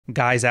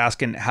Guys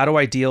asking, how do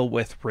I deal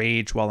with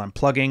rage while I'm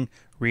plugging,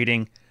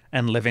 reading,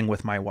 and living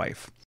with my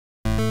wife?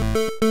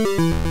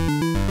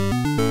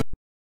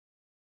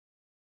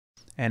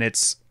 And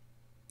it's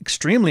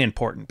extremely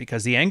important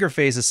because the anger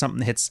phase is something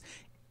that hits,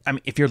 I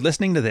mean, if you're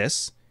listening to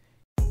this,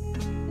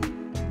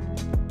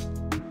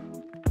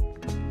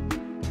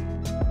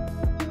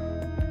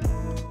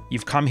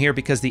 you've come here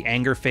because the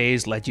anger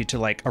phase led you to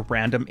like a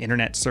random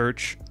internet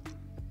search.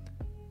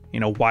 You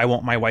know, why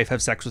won't my wife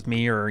have sex with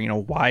me? Or, you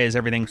know, why is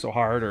everything so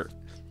hard? Or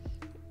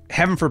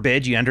heaven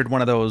forbid you entered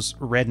one of those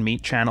red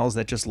meat channels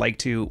that just like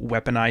to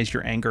weaponize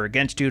your anger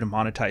against you to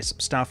monetize some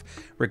stuff.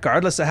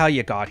 Regardless of how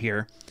you got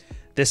here,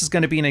 this is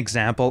going to be an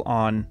example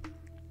on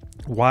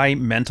why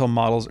mental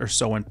models are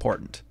so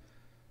important.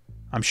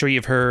 I'm sure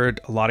you've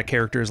heard a lot of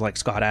characters like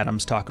Scott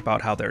Adams talk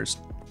about how there's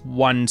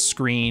one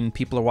screen,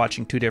 people are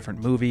watching two different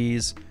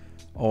movies,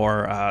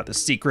 or The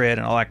Secret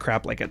and all that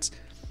crap. Like, it's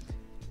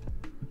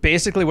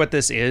basically what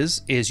this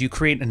is you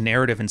create a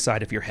narrative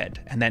inside of your head,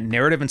 and that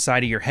narrative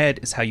inside of your head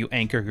is how you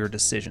anchor your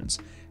decisions.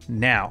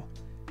 Now,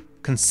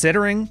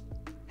 considering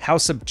how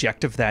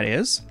subjective that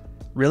is,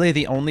 really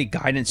the only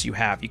guidance you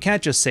have, you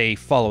can't just say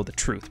follow the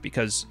truth,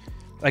 because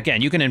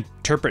again, you can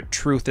interpret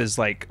truth as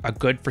like a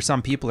good for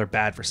some people or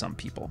bad for some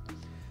people.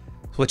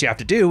 So what you have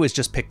to do is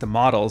just pick the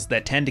models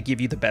that tend to give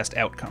you the best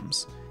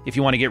outcomes. If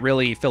you want to get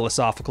really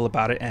philosophical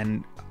about it,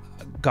 and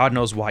God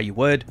knows why you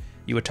would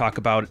talk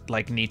about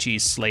like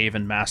Nietzsche's slave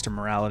and master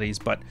moralities,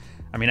 but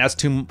I mean, that's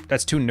too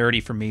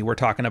nerdy for me. We're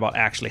talking about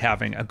actually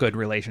having a good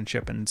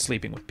relationship and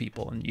sleeping with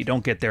people, and you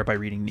don't get there by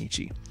reading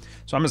Nietzsche.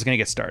 So I'm just going to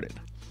get started.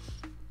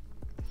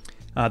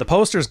 The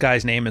poster's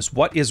guy's name is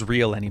What Is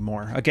Real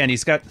Anymore? Again,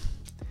 he's got,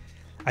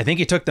 I think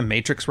he took the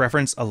Matrix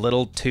reference a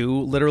little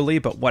too literally,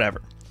 but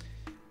whatever.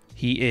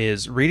 He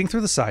is reading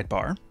through the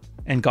sidebar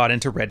and got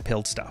into red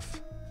pilled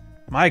stuff.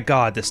 My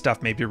God, this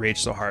stuff made me rage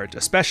so hard,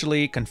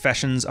 especially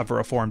Confessions of a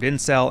Reformed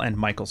Incel and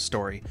Michael's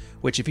Story,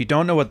 which if you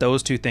don't know what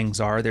those two things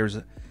are, there's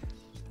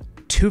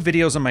 2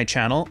 videos on my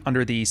channel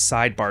under the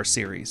Sidebar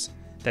series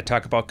that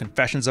talk about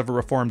Confessions of a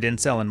Reformed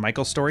Incel and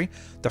Michael's Story.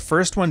 The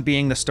first one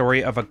being the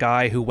story of a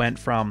guy who went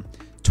from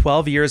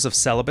 12 years of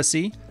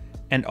celibacy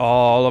and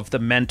all of the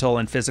mental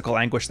and physical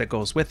anguish that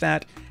goes with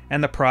that,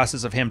 and the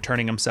process of him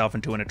turning himself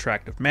into an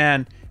attractive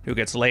man who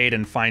gets laid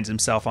and finds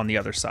himself on the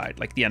other side,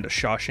 like the end of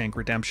Shawshank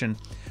Redemption.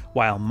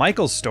 While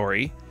Michael's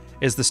Story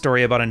is the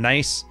story about a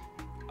nice,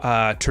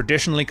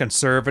 traditionally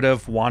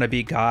conservative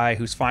wannabe guy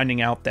who's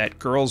finding out that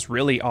girls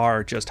really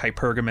are just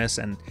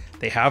hypergamous and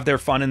they have their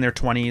fun in their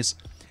 20s.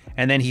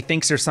 And then he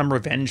thinks there's some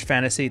revenge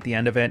fantasy at the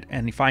end of it,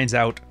 and he finds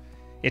out,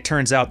 it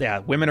turns out, yeah,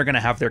 women are going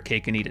to have their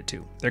cake and eat it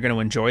too. They're going to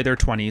enjoy their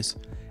 20s,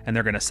 and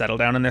they're going to settle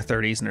down in their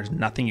 30s, and there's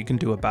nothing you can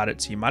do about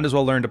it. So you might as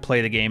well learn to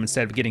play the game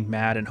instead of getting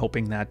mad and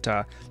hoping that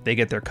they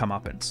get their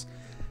comeuppance.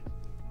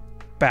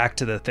 Back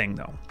to the thing,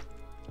 though.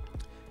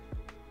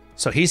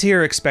 So he's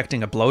here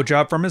expecting a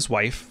blowjob from his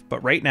wife,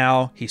 but right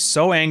now he's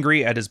so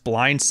angry at his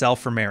blind self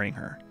for marrying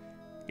her.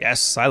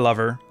 Yes, I love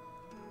her,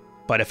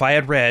 but if I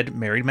had read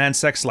Married Man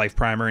Sex Life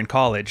Primer in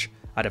college,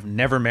 I'd have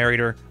never married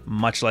her,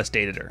 much less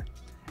dated her.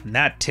 And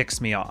that ticks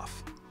me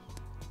off.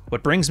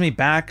 What brings me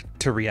back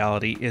to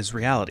reality is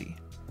reality.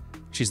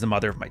 She's the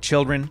mother of my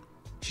children,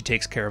 she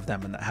takes care of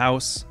them in the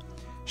house,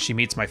 she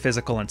meets my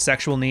physical and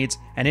sexual needs,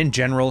 and in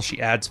general,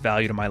 she adds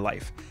value to my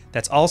life.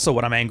 That's also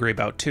what I'm angry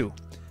about too.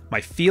 My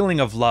feeling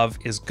of love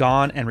is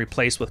gone and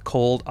replaced with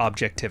cold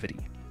objectivity.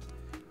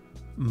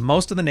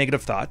 Most of the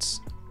negative thoughts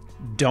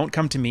don't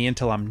come to me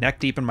until I'm neck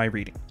deep in my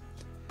reading.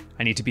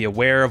 I need to be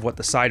aware of what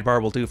the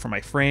sidebar will do for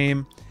my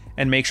frame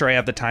and make sure I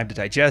have the time to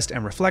digest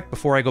and reflect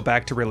before I go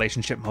back to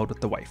relationship mode with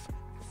the wife.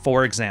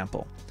 For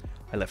example,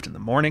 I lift in the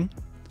morning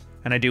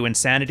and I do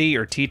Insanity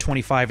or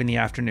T25 in the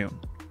afternoon.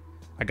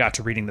 I got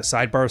to reading the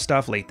sidebar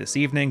stuff late this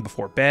evening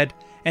before bed,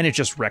 and it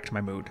just wrecked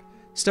my mood.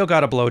 Still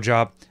got a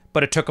blowjob,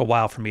 but it took a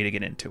while for me to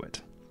get into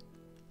it.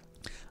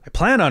 I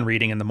plan on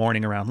reading in the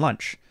morning around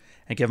lunch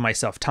and give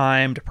myself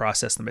time to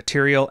process the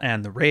material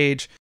and the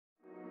rage.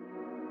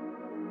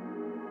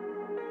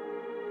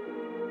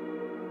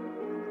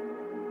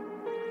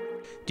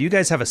 Do you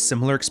guys have a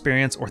similar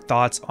experience or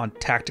thoughts on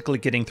tactically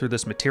getting through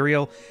this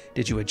material?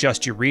 Did you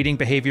adjust your reading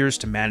behaviors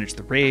to manage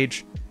the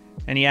rage?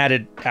 And he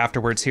added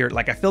afterwards here,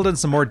 like, I filled in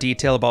some more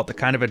detail about the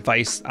kind of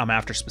advice I'm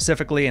after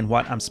specifically and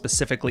what I'm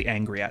specifically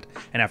angry at.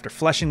 And after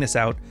fleshing this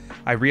out,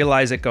 I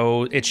realize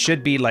it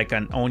should be like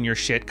an own your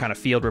shit kind of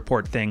field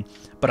report thing,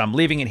 but I'm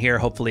leaving it here.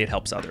 Hopefully it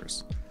helps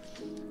others.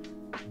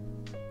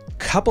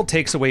 Couple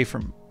takes away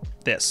from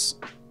this.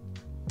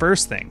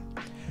 First thing,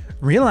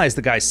 realize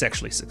the guy's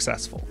sexually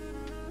successful.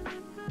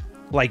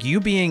 Like, you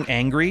being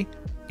angry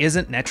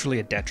isn't naturally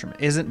a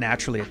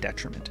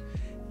detriment.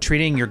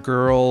 Treating your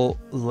girl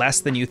less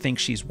than you think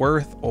she's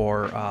worth,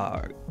 or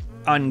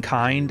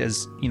unkind,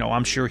 as you know,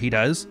 I'm sure he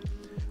does,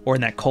 or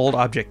in that cold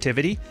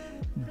objectivity,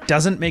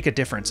 doesn't make a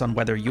difference on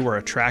whether you are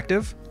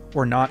attractive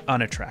or not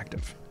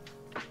unattractive.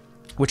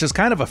 Which is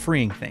kind of a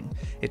freeing thing.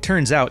 It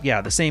turns out, yeah,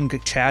 the same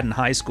Chad in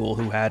high school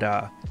who had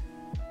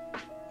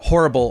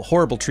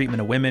horrible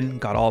treatment of women,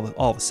 got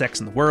all the sex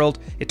in the world.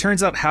 It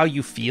turns out how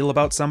you feel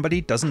about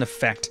somebody doesn't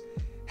affect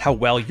how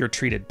well you're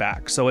treated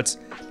back. So it's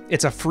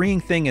a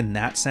freeing thing in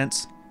that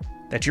sense,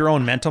 that your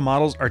own mental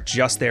models are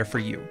just there for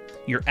you.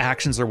 Your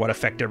actions are what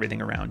affect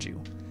everything around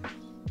you.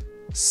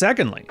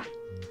 Secondly,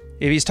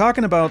 if he's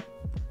talking about,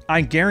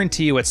 I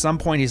guarantee you at some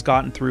point he's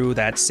gotten through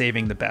that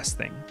saving the best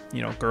thing.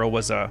 You know, girl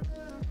was a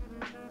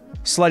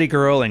slutty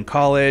girl in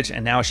college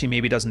and now she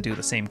maybe doesn't do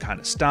the same kind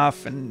of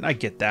stuff, and I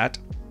get that.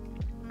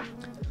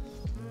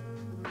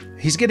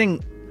 He's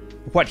getting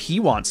what he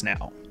wants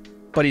now,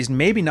 but he's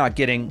maybe not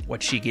getting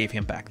what she gave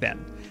him back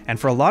then. And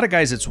for a lot of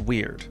guys, it's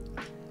weird.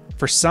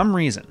 For some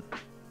reason,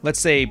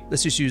 let's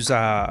just use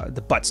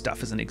the butt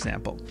stuff as an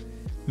example.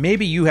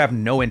 Maybe you have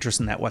no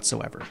interest in that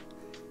whatsoever.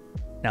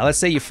 Now, let's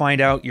say you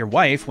find out your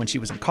wife, when she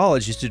was in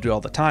college, used to do it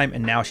all the time,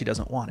 and now she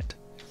doesn't want it.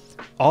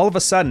 All of a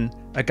sudden,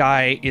 a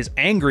guy is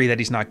angry that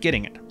he's not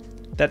getting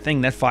it. That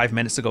thing that 5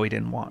 minutes ago he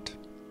didn't want.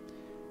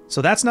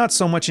 So that's not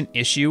so much an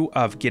issue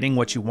of getting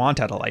what you want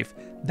out of life.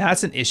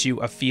 That's an issue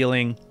of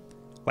feeling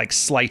like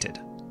slighted.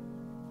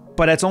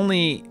 But it's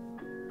only,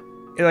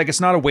 like,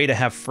 it's not a way to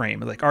have frame.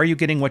 Like, are you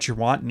getting what you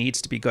want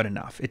needs to be good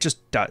enough. It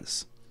just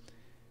does.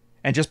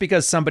 And just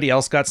because somebody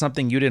else got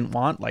something you didn't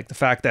want, like the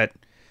fact that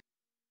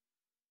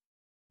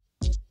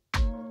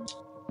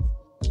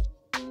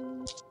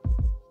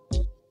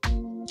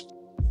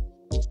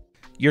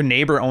your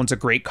neighbor owns a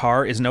great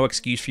car is no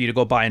excuse for you to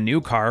go buy a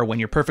new car when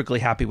you're perfectly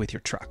happy with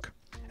your truck.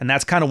 And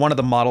that's kind of one of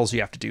the models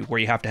you have to do, where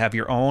you have to have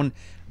your own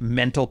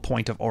mental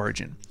point of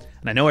origin.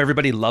 And I know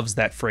everybody loves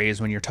that phrase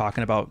when you're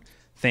talking about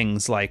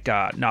things like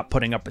not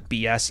putting up with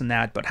BS and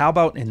that, but how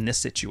about in this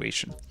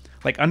situation?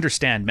 Like,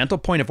 understand, mental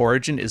point of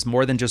origin is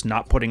more than just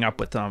not putting up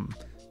with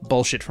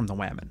bullshit from the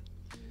women.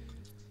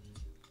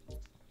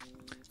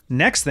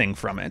 Next thing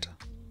from it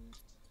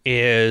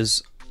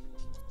is,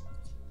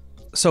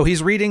 so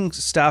he's reading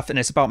stuff and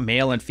it's about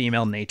male and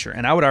female nature.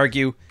 And I would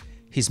argue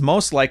he's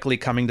most likely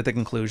coming to the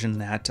conclusion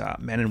that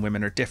men and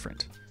women are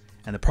different.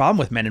 And the problem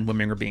with men and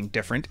women are being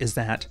different is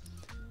that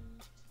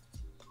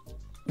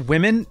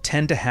women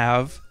tend to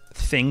have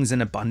things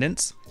in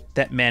abundance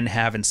that men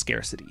have in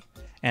scarcity,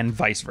 and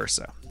vice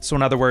versa. So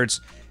in other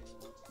words,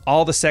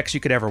 all the sex you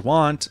could ever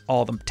want,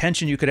 all the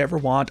attention you could ever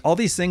want, all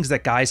these things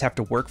that guys have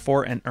to work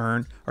for and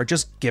earn are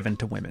just given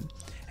to women.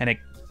 And it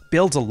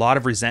builds a lot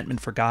of resentment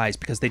for guys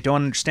because they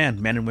don't understand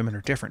men and women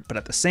are different. But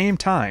at the same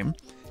time,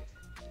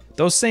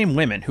 those same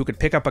women who could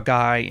pick up a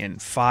guy in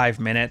 5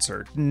 minutes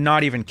or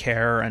not even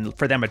care, and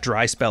for them a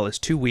dry spell is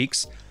 2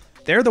 weeks,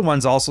 they're the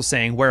ones also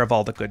saying, where have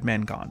all the good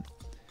men gone?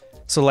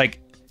 So like,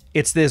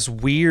 it's this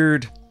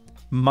weird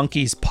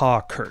monkey's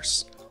paw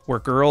curse where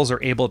girls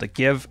are able to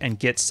give and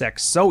get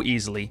sex so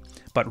easily,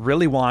 but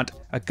really want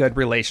a good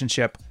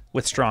relationship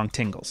with strong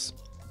tingles.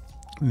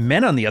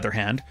 Men, on the other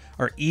hand,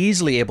 are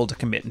easily able to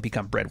commit and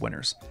become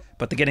breadwinners,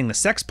 but the getting the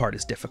sex part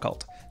is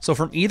difficult. So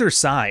from either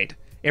side,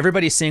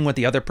 everybody's seeing what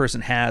the other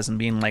person has and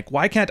being like,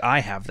 why can't I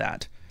have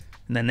that?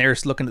 And then they're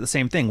looking at the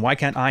same thing. Why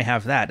can't I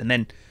have that? And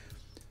then,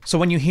 so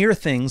when you hear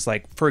things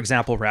like, for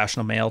example,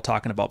 Rational Male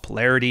talking about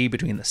polarity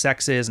between the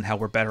sexes and how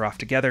we're better off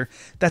together,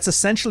 that's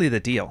essentially the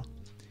deal.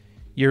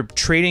 You're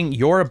trading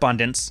your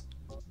abundance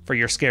for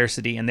your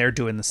scarcity, and they're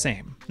doing the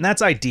same. And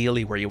that's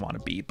ideally where you want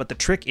to be. But the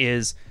trick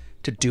is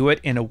to do it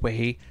in a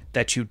way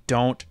that you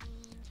don't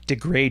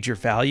degrade your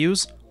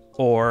values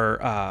or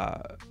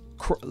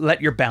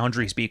let your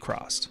boundaries be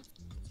crossed.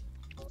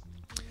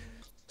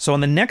 So in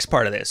the next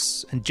part of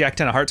this, and Jack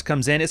Ten of Hearts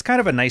comes in, it's kind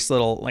of a nice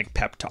little like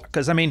pep talk.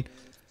 Because I mean,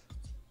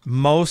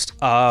 most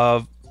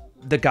of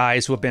the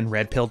guys who have been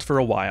red-pilled for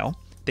a while,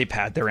 they've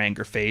had their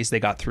anger phase. They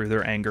got through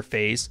their anger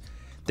phase.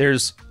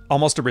 There's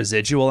almost a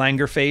residual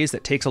anger phase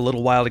that takes a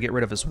little while to get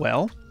rid of as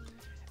well.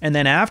 And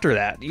then after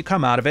that, you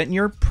come out of it and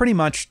you're pretty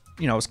much,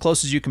 you know, as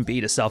close as you can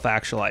be to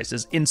self-actualized,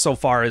 as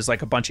insofar as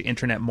like a bunch of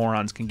internet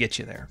morons can get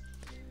you there.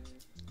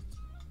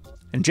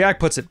 And Jack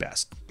puts it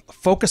best.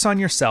 Focus on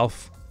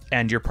yourself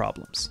and your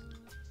problems.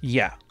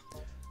 Yeah,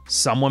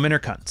 some women are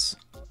cunts.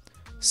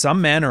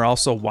 Some men are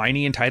also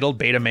whiny, entitled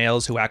beta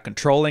males who act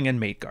controlling and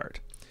mate guard.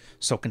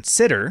 So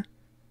consider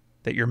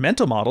that your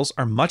mental models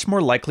are much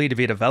more likely to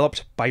be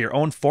developed by your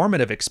own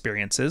formative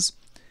experiences,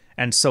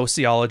 and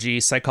sociology,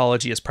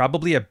 psychology is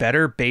probably a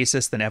better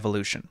basis than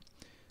evolution.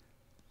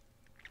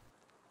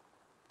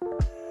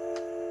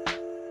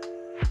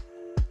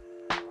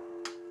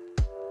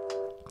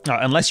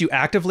 Unless you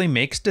actively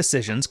make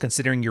decisions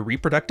considering your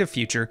reproductive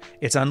future,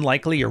 it's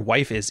unlikely your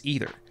wife is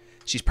either.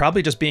 She's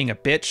probably just being a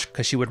bitch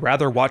because she would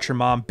rather watch her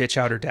mom bitch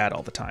out her dad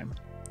all the time.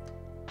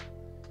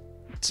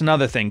 It's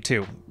another thing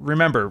too.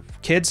 Remember,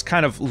 kids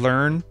kind of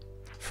learn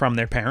from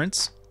their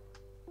parents,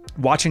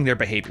 watching their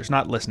behaviors,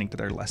 not listening to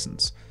their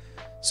lessons.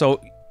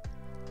 So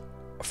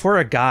for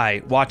a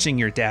guy, watching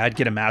your dad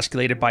get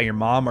emasculated by your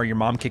mom or your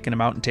mom kicking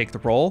him out and take the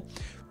role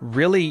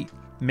really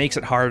makes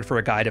it hard for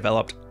a guy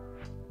developed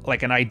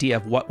like an idea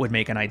of what would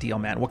make an ideal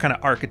man. What kind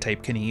of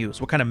archetype can he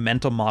use? What kind of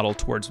mental model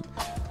towards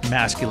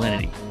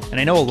masculinity? And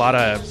I know a lot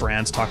of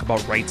brands talk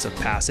about rites of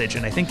passage,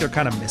 and I think they're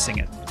kind of missing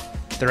it.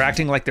 They're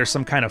acting like there's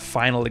some kind of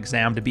final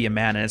exam to be a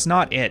man, and it's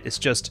not it. It's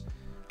just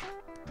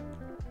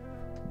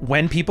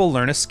when people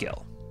learn a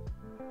skill.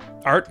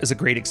 Art is a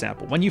great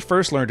example. When you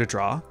first learn to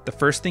draw, the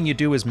first thing you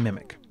do is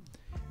mimic.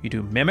 You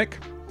do mimic,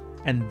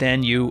 and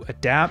then you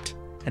adapt,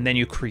 and then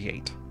you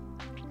create.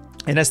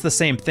 And that's the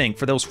same thing.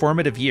 For those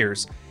formative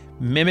years,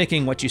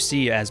 mimicking what you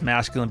see as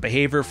masculine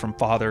behavior from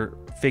father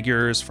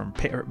figures, from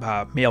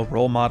male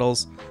role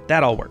models,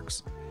 that all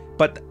works.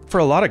 But for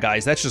a lot of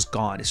guys, that's just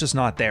gone. It's just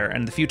not there.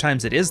 And the few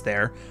times it is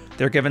there,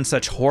 they're given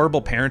such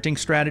horrible parenting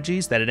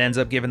strategies that it ends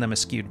up giving them a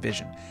skewed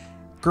vision.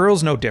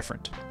 Girls no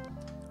different.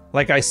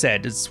 Like I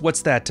said,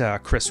 what's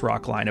that Chris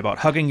Rock line about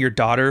hugging your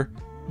daughter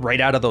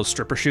right out of those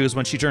stripper shoes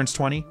when she turns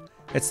 20?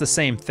 It's the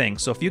same thing.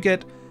 So if you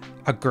get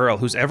a girl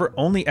who's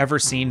only ever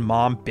seen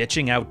mom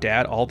bitching out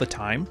dad all the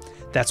time,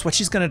 that's what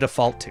she's going to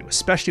default to,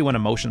 especially when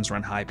emotions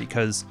run high,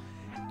 because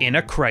in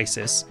a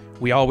crisis,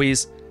 we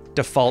always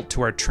default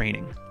to our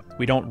training.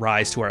 We don't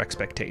rise to our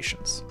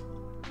expectations.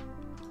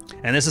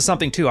 And this is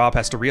something too Op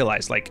has to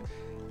realize. Like,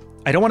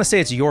 I don't want to say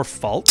it's your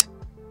fault,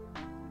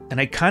 and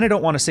I kind of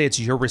don't want to say it's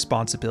your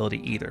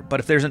responsibility either. But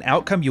if there's an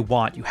outcome you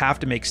want, you have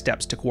to make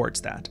steps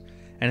towards that.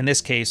 And in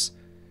this case,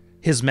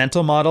 his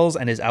mental models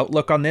and his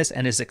outlook on this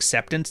and his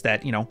acceptance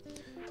that, you know,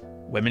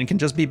 women can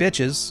just be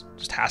bitches,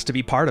 just has to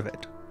be part of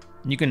it.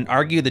 You can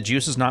argue the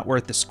juice is not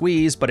worth the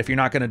squeeze, but if you're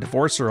not going to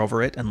divorce her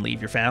over it and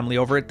leave your family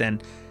over it,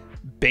 then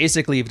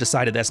basically you've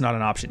decided that's not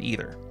an option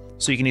either.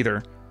 So you can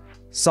either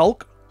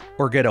sulk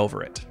or get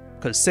over it,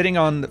 because sitting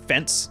on the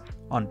fence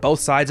on both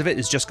sides of it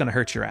is just going to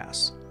hurt your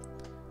ass.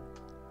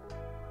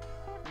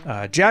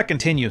 Jack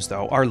continues,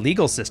 though, our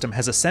legal system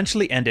has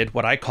essentially ended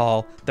what I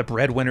call the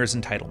breadwinner's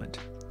entitlement.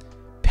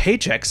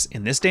 Paychecks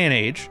in this day and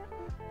age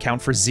count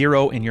for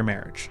 0 in your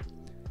marriage.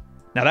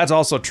 Now that's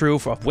also true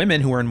of women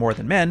who earn more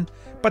than men,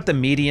 but the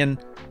median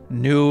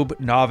noob,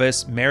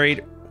 novice,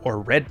 married, or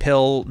red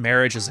pill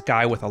marriage is a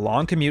guy with a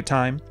long commute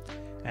time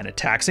and a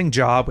taxing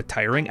job with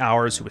tiring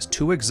hours who is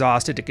too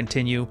exhausted to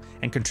continue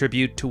and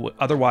contribute to what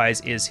otherwise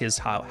is his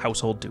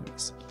household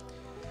duties.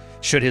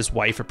 Should his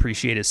wife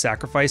appreciate his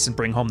sacrifice and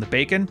bring home the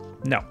bacon?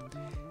 No.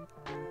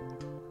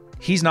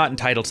 He's not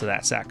entitled to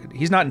that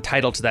He's not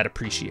entitled to that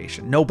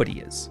appreciation.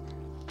 Nobody is.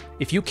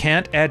 If you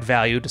can't add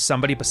value to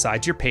somebody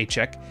besides your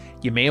paycheck,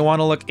 you may want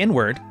to look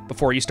inward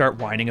before you start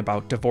whining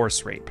about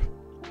divorce rape.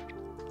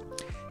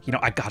 You know,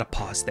 I gotta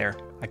pause there.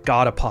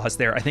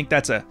 I think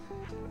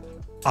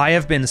I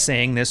have been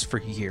saying this for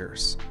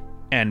years.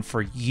 And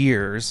for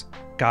years,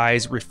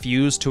 guys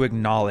refuse to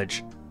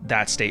acknowledge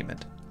that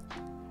statement.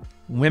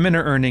 Women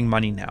are earning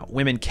money now.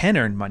 Women can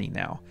earn money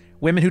now.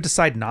 Women who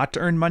decide not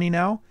to earn money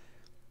now,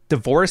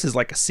 divorce is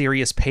like a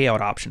serious payout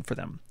option for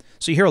them.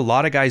 So you hear a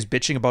lot of guys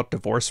bitching about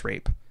divorce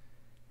rape.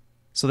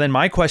 So then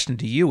my question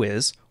to you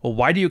is, well,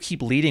 why do you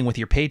keep leading with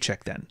your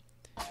paycheck then?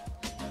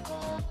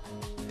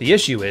 The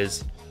issue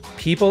is,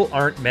 people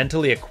aren't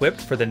mentally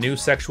equipped for the new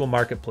sexual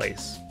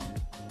marketplace.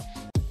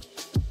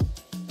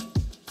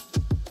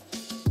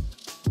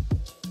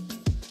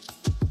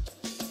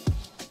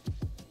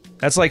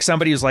 That's like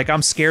somebody who's like,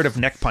 I'm scared of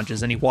neck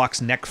punches, and he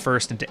walks neck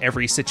first into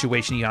every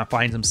situation he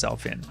finds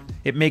himself in.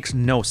 It makes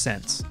no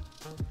sense.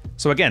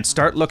 So again,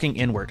 start looking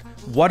inward.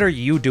 What are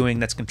you doing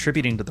that's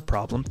contributing to the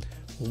problem?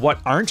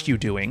 What aren't you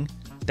doing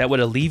that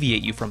would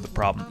alleviate you from the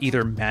problem?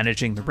 Either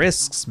managing the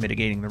risks,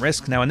 mitigating the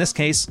risk. Now in this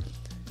case,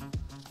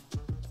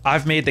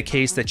 I've made the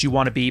case that you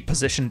want to be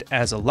positioned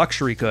as a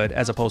luxury good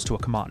as opposed to a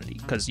commodity,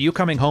 because you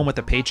coming home with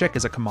a paycheck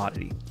is a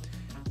commodity.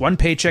 One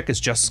paycheck is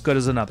just as good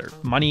as another.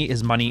 Money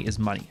is money is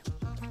money.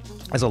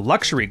 As a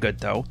luxury good,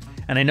 though,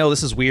 and I know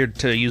this is weird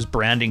to use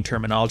branding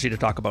terminology to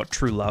talk about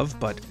true love,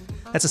 but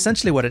that's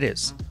essentially what it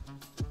is.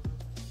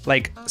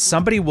 Like,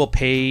 somebody will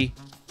pay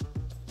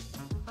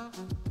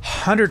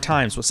 100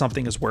 times what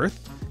something is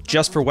worth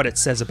just for what it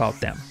says about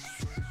them.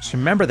 So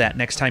remember that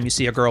next time you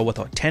see a girl with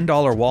a $10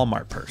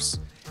 Walmart purse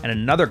and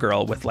another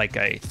girl with like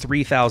a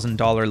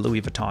 $3,000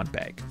 Louis Vuitton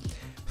bag.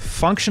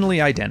 Functionally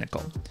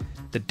identical.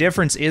 The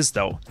difference is,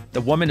 though,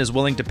 the woman is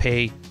willing to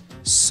pay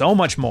so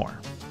much more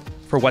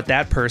for what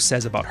that purse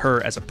says about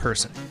her as a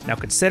person. Now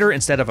consider,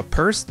 instead of a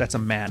purse, that's a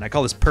man. I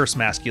call this purse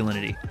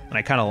masculinity, and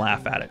I kind of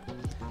laugh at it.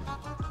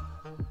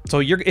 So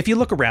if you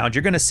look around,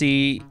 you're going to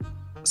see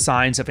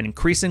signs of an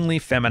increasingly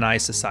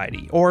feminized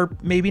society, or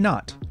maybe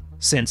not,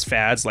 since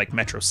fads like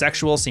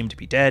metrosexual seem to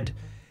be dead,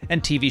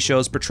 and TV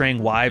shows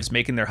portraying wives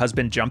making their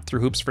husband jump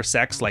through hoops for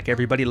sex like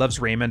Everybody Loves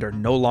Raymond are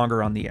no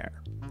longer on the air.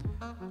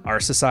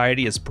 Our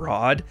society is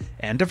broad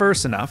and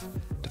diverse enough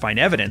to find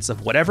evidence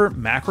of whatever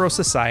macro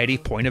society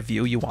point of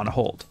view you want to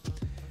hold.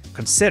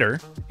 Consider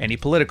any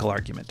political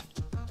argument.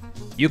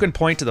 You can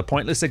point to the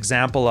pointless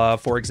example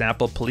of, for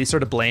example, police are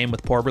to blame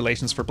with poor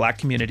relations for black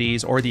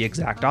communities, or the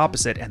exact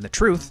opposite, and the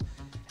truth,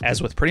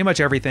 as with pretty much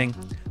everything,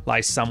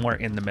 lies somewhere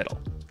in the middle.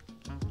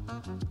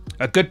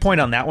 A good point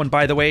on that one,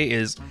 by the way,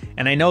 is,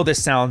 and I know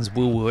this sounds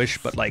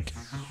woo-wooish, but like,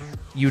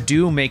 you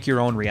do make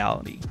your own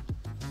reality.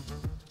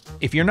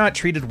 If you're not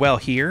treated well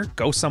here,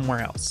 go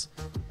somewhere else.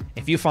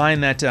 If you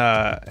find that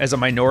as a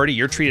minority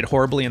you're treated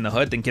horribly in the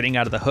hood, then getting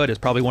out of the hood is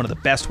probably one of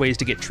the best ways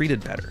to get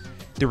treated better.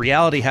 The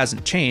reality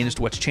hasn't changed.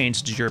 What's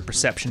changed is your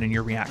perception and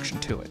your reaction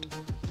to it.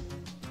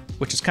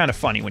 Which is kind of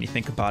funny when you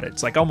think about it.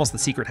 It's like almost The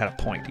Secret had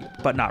a point,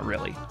 but not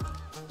really.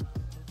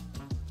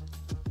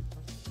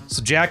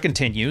 So Jack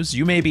continues,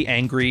 you may be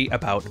angry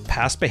about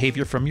past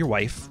behavior from your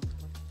wife.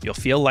 You'll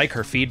feel like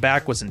her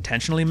feedback was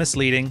intentionally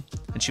misleading,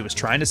 and she was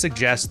trying to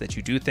suggest that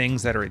you do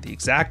things that are the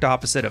exact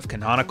opposite of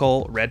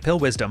canonical red pill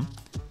wisdom.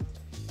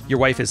 Your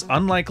wife is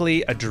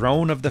unlikely a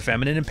drone of the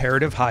feminine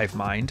imperative hive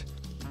mind,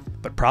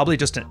 but probably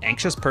just an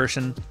anxious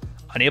person,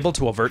 unable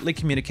to overtly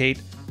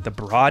communicate the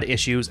broad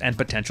issues and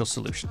potential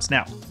solutions.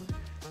 Now,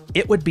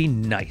 it would be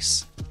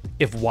nice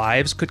if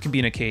wives could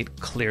communicate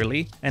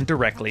clearly and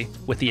directly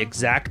with the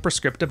exact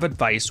prescriptive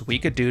advice we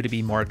could do to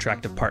be more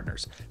attractive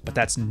partners, but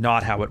that's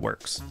not how it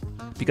works,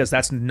 because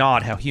that's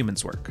not how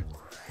humans work.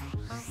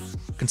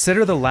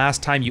 Consider the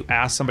last time you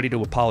asked somebody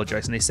to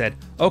apologize and they said,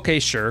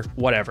 okay, sure,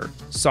 whatever,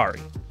 sorry.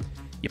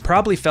 You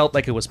probably felt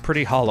like it was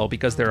pretty hollow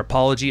because their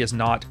apology is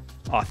not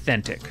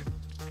authentic.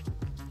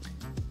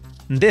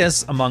 And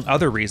this, among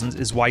other reasons,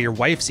 is why your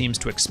wife seems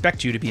to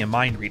expect you to be a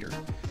mind reader.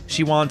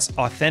 She wants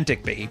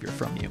authentic behavior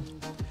from you.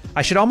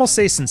 I should almost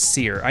say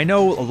sincere. I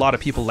know a lot of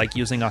people like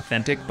using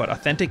authentic, but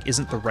authentic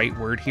isn't the right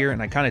word here,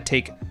 and I kind of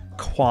take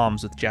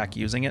qualms with Jack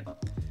using it.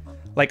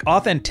 Like,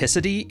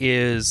 authenticity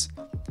is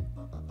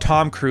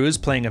Tom Cruise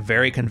playing a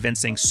very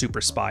convincing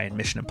super spy in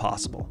Mission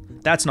Impossible.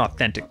 That's an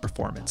authentic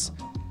performance.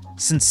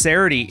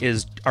 Sincerity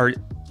are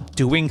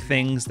doing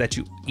things that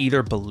you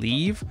either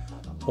believe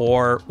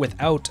or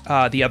without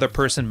the other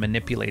person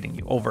manipulating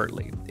you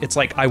overtly. It's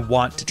like, I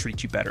want to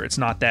treat you better. It's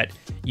not that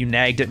you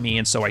nagged at me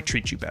and so I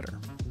treat you better.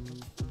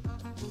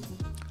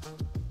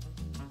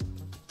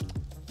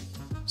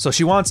 So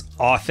she wants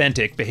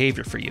authentic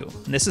behavior for you.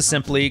 And this is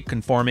simply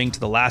conforming to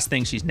the last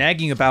thing she's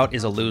nagging about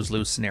is a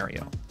lose-lose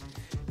scenario.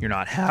 You're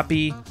not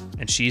happy,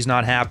 and she's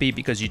not happy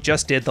because you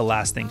just did the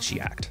last thing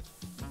she asked.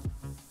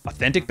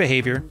 Authentic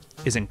behavior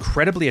is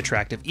incredibly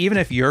attractive, even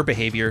if your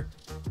behavior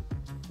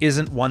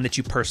isn't one that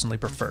you personally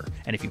prefer.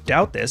 And if you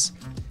doubt this,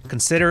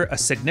 consider a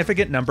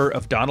significant number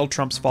of Donald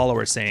Trump's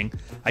followers saying,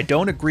 I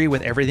don't agree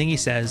with everything he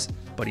says,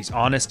 but he's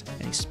honest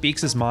and he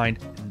speaks his mind,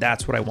 and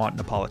that's what I want in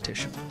a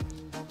politician.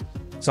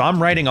 So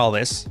I'm writing all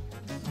this,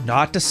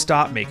 not to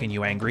stop making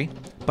you angry,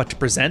 but to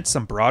present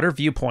some broader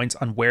viewpoints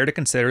on where to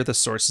consider the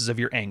sources of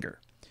your anger.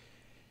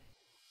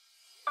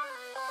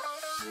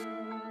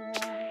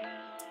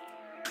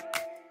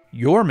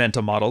 Your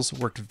mental models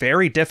worked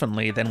very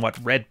differently than what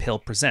Red Pill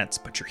presents,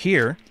 but you're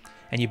here,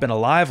 and you've been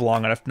alive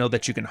long enough to know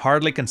that you can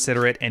hardly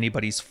consider it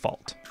anybody's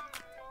fault.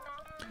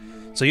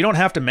 So you don't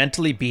have to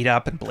mentally beat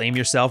up and blame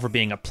yourself for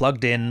being a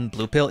plugged-in,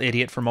 blue pill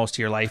idiot for most of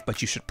your life, but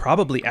you should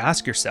probably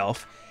ask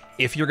yourself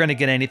if you're going to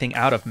get anything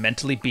out of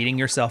mentally beating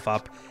yourself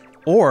up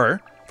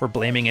or for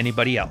blaming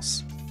anybody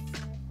else.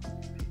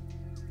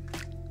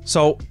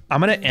 So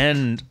I'm going to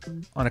end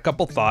on a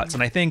couple thoughts,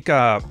 and I think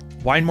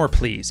Wine More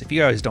Please, if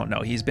you guys don't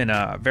know, he's been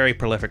a very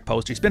prolific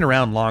poster. He's been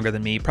around longer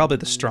than me, probably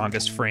the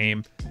strongest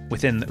frame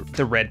within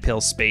the red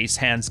pill space,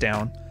 hands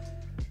down.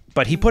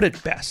 But he put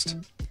it best.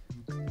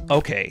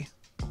 Okay,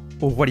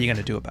 well, what are you going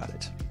to do about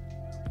it?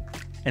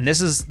 And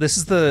this is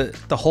the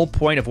whole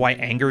point of why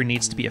anger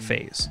needs to be a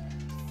phase.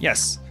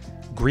 Yes,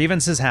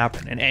 grievances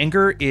happen, and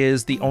anger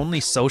is the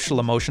only social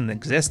emotion that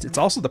exists. It's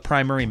also the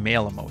primary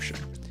male emotion.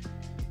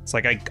 It's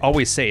like I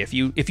always say, if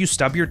you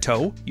stub your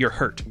toe, you're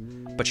hurt,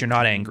 but you're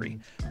not angry.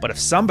 But if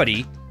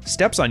somebody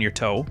steps on your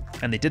toe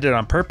and they did it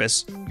on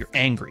purpose, you're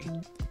angry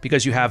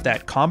because you have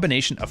that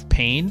combination of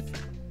pain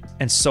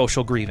and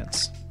social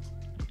grievance.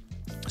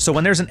 So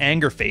when there's an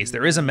anger phase,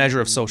 there is a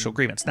measure of social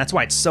grievance. That's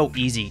why it's so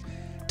easy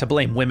to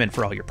blame women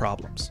for all your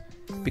problems,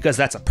 because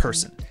that's a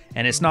person.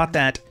 And it's not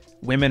that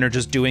women are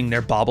just doing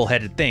their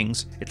bobble-headed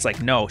things. It's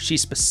like, no, she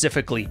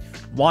specifically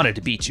wanted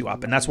to beat you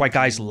up. And that's why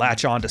guys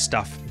latch on to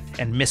stuff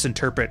and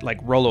misinterpret,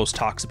 like Rollos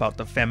talks about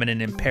the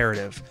feminine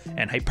imperative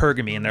and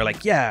hypergamy. And they're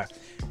like, yeah,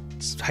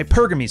 it's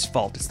hypergamy's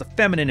fault. It's the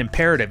feminine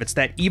imperative. It's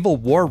that evil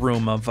war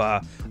room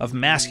of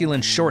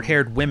masculine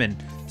short-haired women.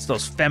 It's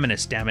those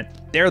feminists, damn it.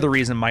 They're the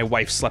reason my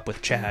wife slept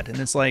with Chad. And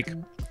it's like,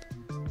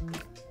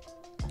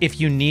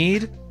 if you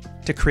need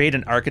to create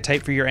an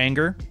archetype for your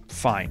anger,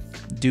 fine,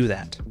 do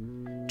that.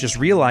 Just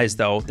realize,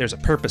 though, there's a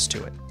purpose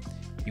to it.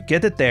 You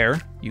get it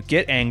there, you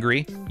get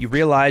angry, you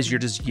realize you're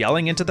just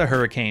yelling into the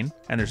hurricane,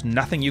 and there's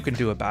nothing you can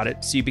do about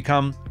it, so you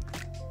become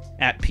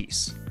at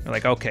peace. You're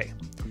like, okay,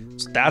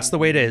 so that's the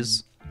way it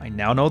is. I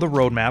now know the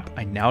roadmap,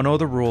 I now know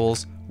the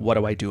rules, what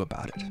do I do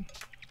about it?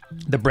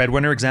 The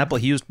breadwinner example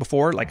he used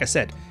before, like I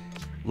said,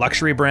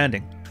 luxury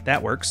branding,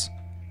 that works.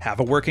 Have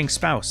a working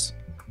spouse.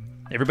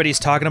 Everybody's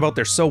talking about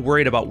they're so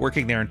worried about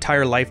working their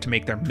entire life to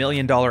make their $1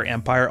 million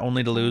empire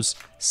only to lose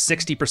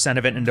 60%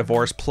 of it in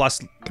divorce plus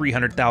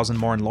 $300,000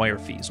 more in lawyer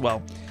fees.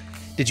 Well,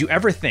 did you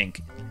ever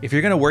think if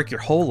you're going to work your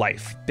whole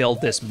life,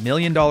 build this $1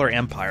 million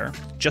empire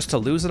just to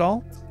lose it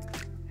all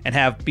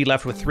and be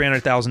left with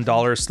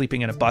 $300,000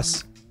 sleeping in a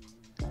bus?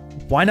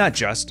 Why not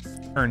just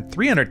earn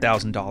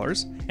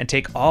 $300,000 and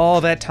take all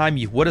that time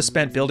you would have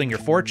spent building your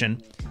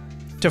fortune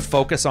to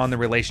focus on the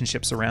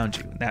relationships around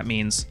you? That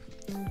means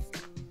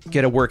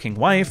get a working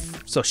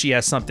wife, so she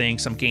has some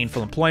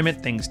gainful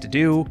employment, things to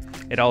do.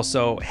 It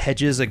also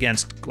hedges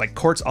against, like,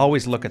 courts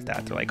always look at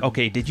that. They're like,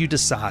 okay, did you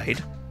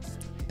decide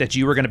that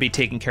you were going to be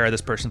taking care of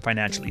this person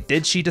financially?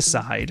 Did she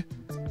decide,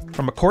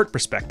 from a court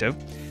perspective,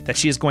 that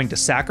she is going to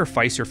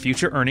sacrifice your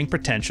future earning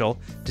potential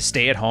to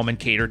stay at home and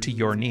cater to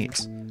your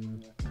needs?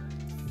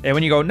 And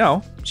when you go,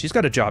 no, she's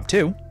got a job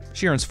too,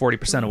 she earns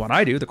 40% of what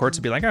I do, the courts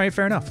would be like, all right,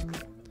 fair enough.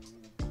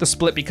 The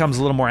split becomes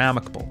a little more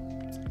amicable.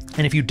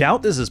 And if you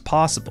doubt this is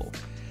possible,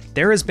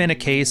 there has been a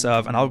case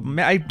of,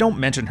 and I don't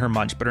mention her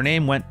much, but her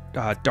name went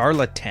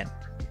Darla 10.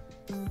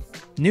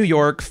 New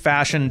York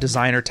fashion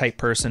designer type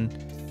person,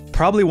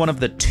 probably one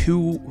of the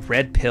 2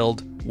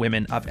 red-pilled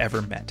women I've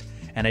ever met.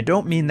 And I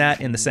don't mean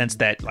that in the sense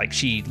that, like,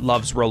 she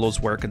loves Rollo's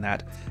work and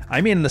that.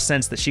 I mean in the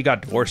sense that she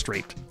got divorced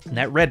raped. And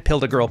that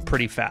red-pilled a girl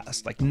pretty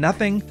fast. Like,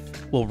 nothing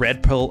will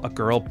red-pill a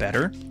girl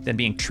better than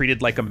being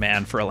treated like a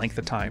man for a length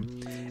of time.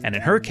 And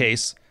in her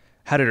case,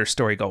 how did her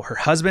story go? Her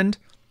husband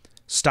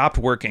stopped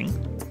working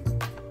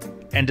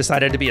and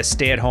decided to be a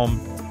stay-at-home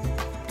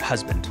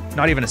husband,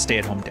 not even a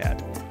stay-at-home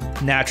dad.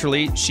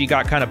 Naturally, she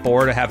got kind of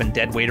bored of having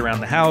dead weight around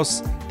the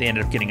house. They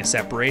ended up getting a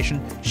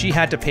separation. She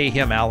had to pay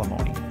him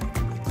alimony.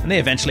 And they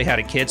eventually had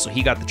a kid, so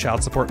he got the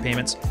child support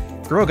payments.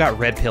 Girl got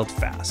red-pilled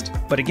fast.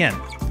 But again,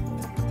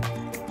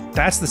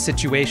 that's the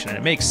situation, and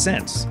it makes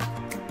sense.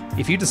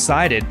 If you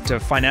decided to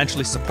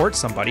financially support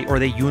somebody, or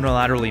they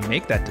unilaterally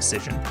make that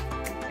decision,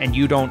 and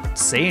you don't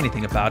say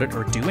anything about it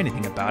or do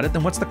anything about it,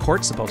 then what's the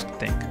court supposed to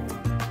think?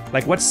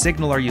 Like, what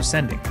signal are you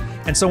sending?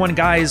 And so when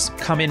guys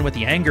come in with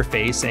the anger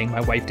phase saying,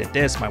 my wife did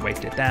this, my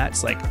wife did that,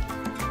 it's like,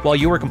 well,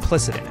 you were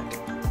complicit in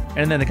it.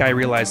 And then the guy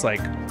realized,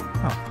 like,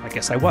 oh, I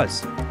guess I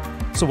was.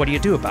 So what do you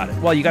do about it?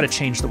 Well, you got to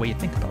change the way you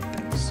think about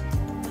things.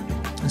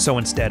 And so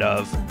instead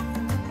of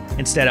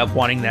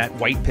wanting that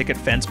white picket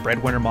fence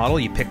breadwinner model,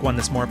 you pick one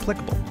that's more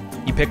applicable.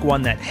 You pick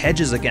one that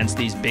hedges against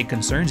these big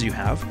concerns you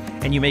have,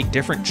 and you make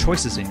different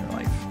choices in your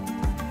life.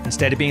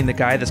 Instead of being the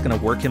guy that's going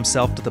to work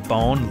himself to the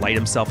bone, light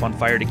himself on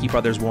fire to keep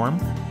others warm,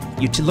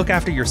 you look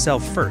after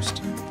yourself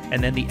first.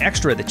 And then the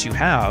extra that you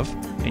have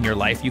in your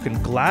life, you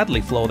can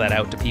gladly flow that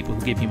out to people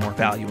who give you more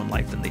value in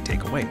life than they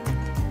take away.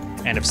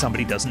 And if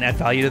somebody doesn't add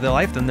value to their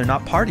life, then they're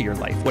not part of your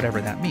life,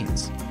 whatever that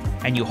means.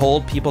 And you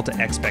hold people to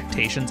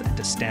expectations and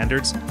to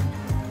standards,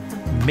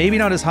 maybe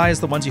not as high as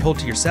the ones you hold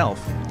to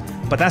yourself.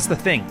 But that's the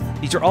thing.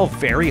 These are all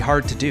very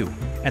hard to do,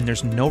 and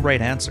there's no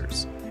right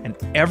answers. And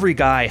every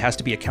guy has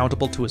to be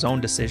accountable to his own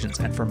decisions.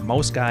 And for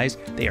most guys,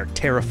 they are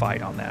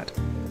terrified on that.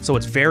 So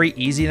it's very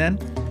easy then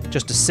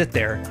just to sit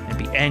there and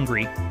be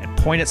angry and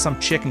point at some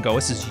chick and go,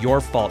 this is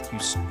your fault, you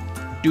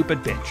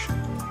stupid bitch.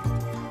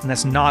 And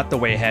that's not the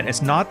way ahead.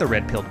 It's not the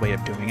red-pilled way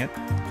of doing it.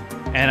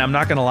 And I'm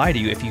not going to lie to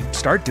you, if you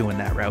start doing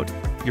that route,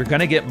 you're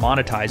going to get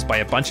monetized by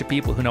a bunch of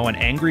people who know an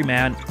angry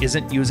man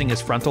isn't using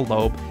his frontal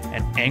lobe,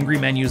 and angry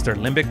men use their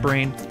limbic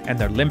brain, and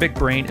their limbic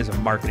brain is a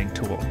marketing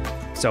tool.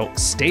 So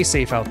stay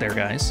safe out there,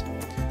 guys.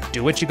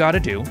 Do what you got to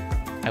do.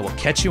 I will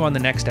catch you on the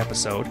next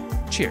episode.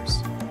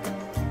 Cheers.